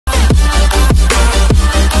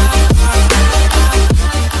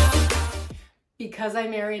because I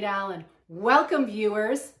married Allan. Welcome,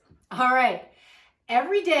 viewers. All right.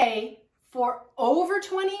 Every day for over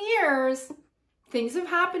 20 years, things have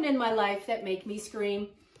happened in my life that make me scream,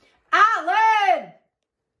 Allan!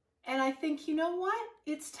 And I think, you know what?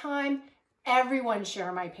 It's time everyone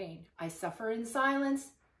share my pain. I suffer in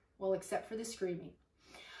silence, well, except for the screaming.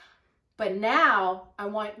 But now I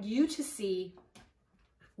want you to see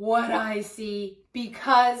what I see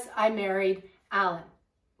because I married Allan.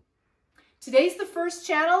 Today's the first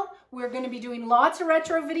channel. We're going to be doing lots of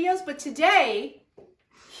retro videos, but today,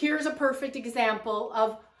 here's a perfect example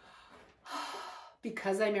of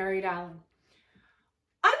because I married Allan.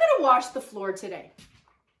 I'm going to wash the floor today.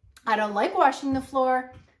 I don't like washing the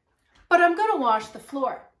floor, but I'm going to wash the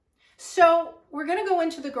floor. So we're going to go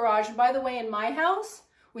into the garage. And by the way, in my house,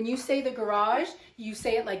 when you say the garage, you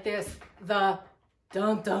say it like this, the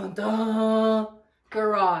dun dun dun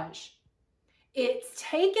garage. It's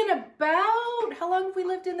taken about, how long have we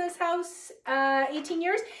lived in this house? 18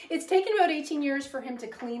 years? It's taken about 18 years for him to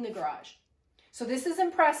clean the garage. So this is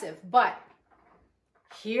impressive, but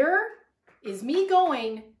here is me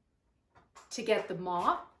going to get the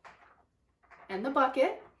mop and the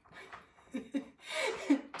bucket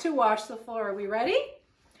to wash the floor. Are we ready?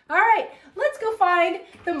 All right, let's go find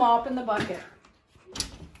the mop and the bucket.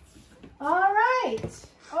 All right.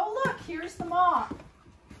 Oh, look, here's the mop.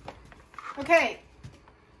 Okay.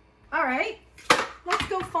 All right. Let's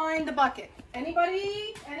go find the bucket.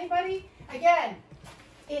 Anybody? Anybody? Again,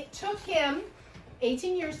 it took him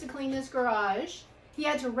 18 years to clean this garage. He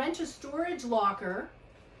had to rent a storage locker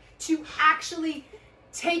to actually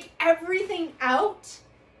take everything out,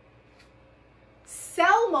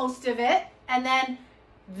 sell most of it, and then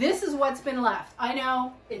this is what's been left. I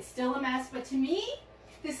know it's still a mess, but to me,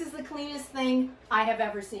 this is the cleanest thing I have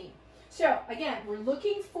ever seen. So again, we're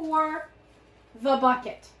looking for the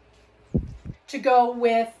bucket to go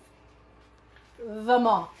with the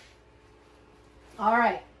mop. All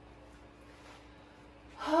right.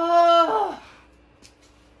 Oh.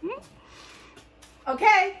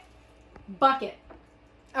 Okay, bucket.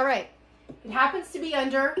 All right, it happens to be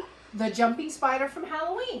under the jumping spider from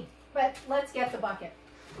Halloween, but let's get the bucket.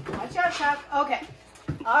 Watch out, Chuck. Okay.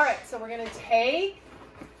 All right, so we're gonna take,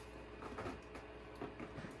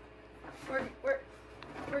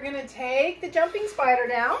 we're gonna take the jumping spider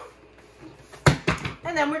down,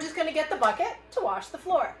 and then we're just gonna get the bucket to wash the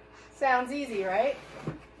floor. Sounds easy, right?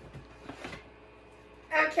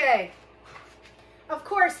 Okay. Of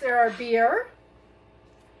course, there are beer,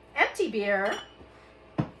 empty beer,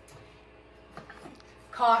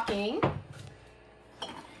 caulking,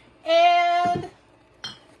 and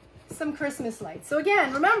some Christmas lights. So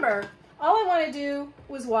again, remember, all I want to do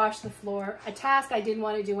was wash the floor, a task I didn't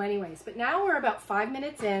want to do anyways. But now we're about 5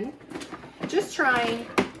 minutes in, just trying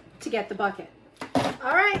to get the bucket.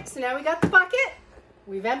 All right, so now we got the bucket,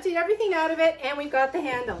 we've emptied everything out of it, and we've got the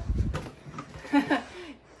handle.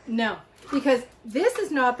 No, because this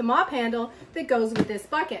is not the mop handle that goes with this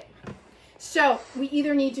bucket. So we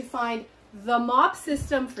either need to find the mop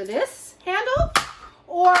system for this handle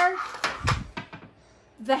or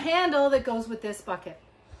the handle that goes with this bucket.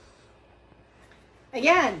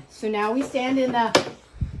 Again, so now we stand in the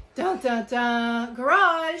dun dun dun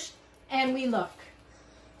garage and we look.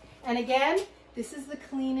 And again, this is the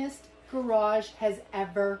cleanest garage has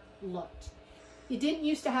ever looked. It didn't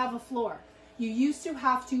used to have a floor. You used to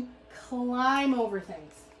have to climb over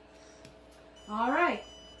things. All right.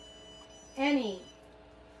 Any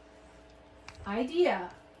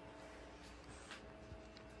idea?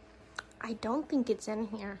 I don't think it's in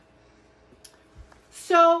here.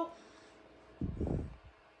 So,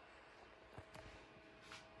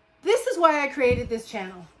 this is why I created this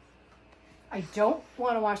channel. I don't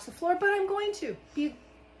want to wash the floor, but I'm going to. Be a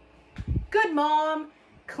good mom,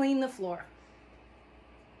 clean the floor.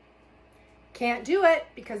 Can't do it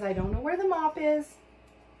because I don't know where the mop is.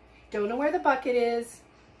 Don't know where the bucket is.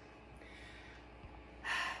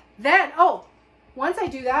 Then, oh, once I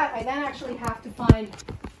do that, I then actually have to find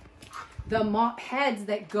the mop heads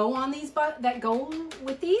that go on these, that go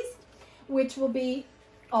with these, which will be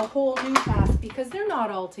a whole new task because they're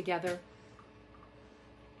not all together.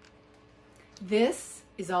 This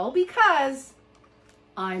is all because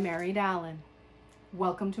I married Allan.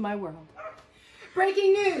 Welcome to my world.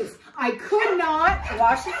 Breaking news, I could not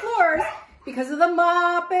wash the floors because of the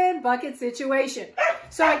mop and bucket situation.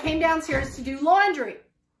 So I came downstairs to do laundry.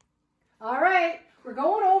 All right, we're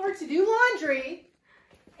going over to do laundry.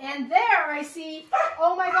 And there I see,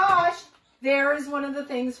 oh my gosh, there is one of the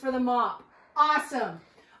things for the mop. Awesome.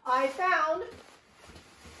 I found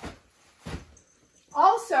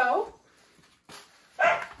also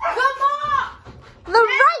the mop.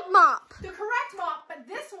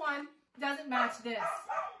 doesn't match this.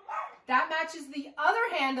 That matches the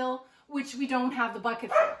other handle, which we don't have the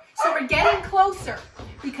bucket for. So we're getting closer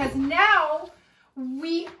because now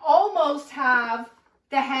we almost have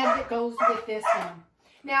the head that goes with this one.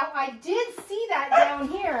 Now, I did see that down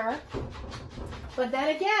here, but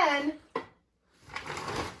then again,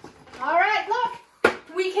 all right, look,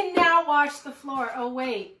 we can now wash the floor. Oh,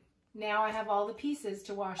 wait, now I have all the pieces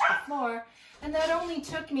to wash the floor, and that only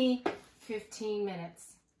took me 15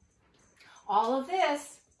 minutes. All of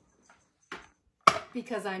this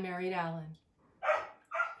because I married Allan.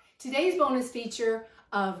 Today's bonus feature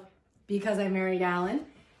of Because I Married Allan,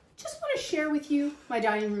 just want to share with you my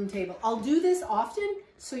dining room table. I'll do this often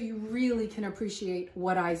so you really can appreciate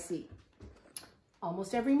what I see.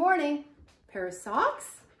 Almost every morning, pair of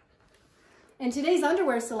socks, and today's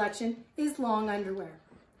underwear selection is long underwear.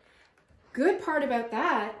 Good part about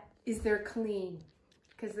that is they're clean,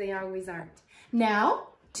 because they always aren't. Now,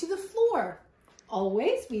 to the floor.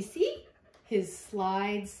 Always we see his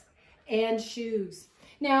slides and shoes.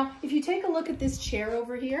 Now, if you take a look at this chair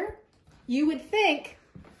over here, you would think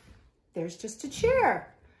there's just a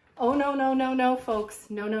chair. Oh, no, no, no, no, folks.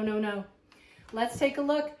 No, no, no, no. Let's take a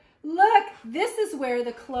look. Look, this is where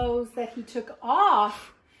the clothes that he took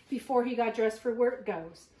off before he got dressed for work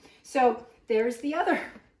goes. So there's the other.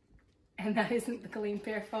 And that isn't the clean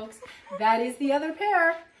pair, folks. That is the other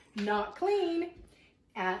pair, not clean.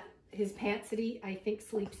 His pants that he, I think,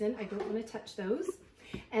 sleeps in. I don't want to touch those.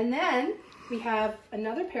 And then we have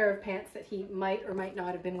another pair of pants that he might or might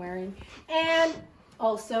not have been wearing. And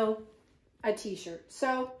also a t-shirt.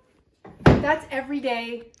 So that's every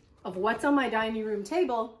day of what's on my dining room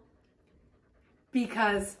table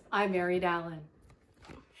because I married Allan.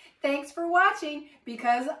 Thanks for watching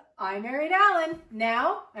Because I Married Allan.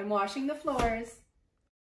 Now I'm washing the floors.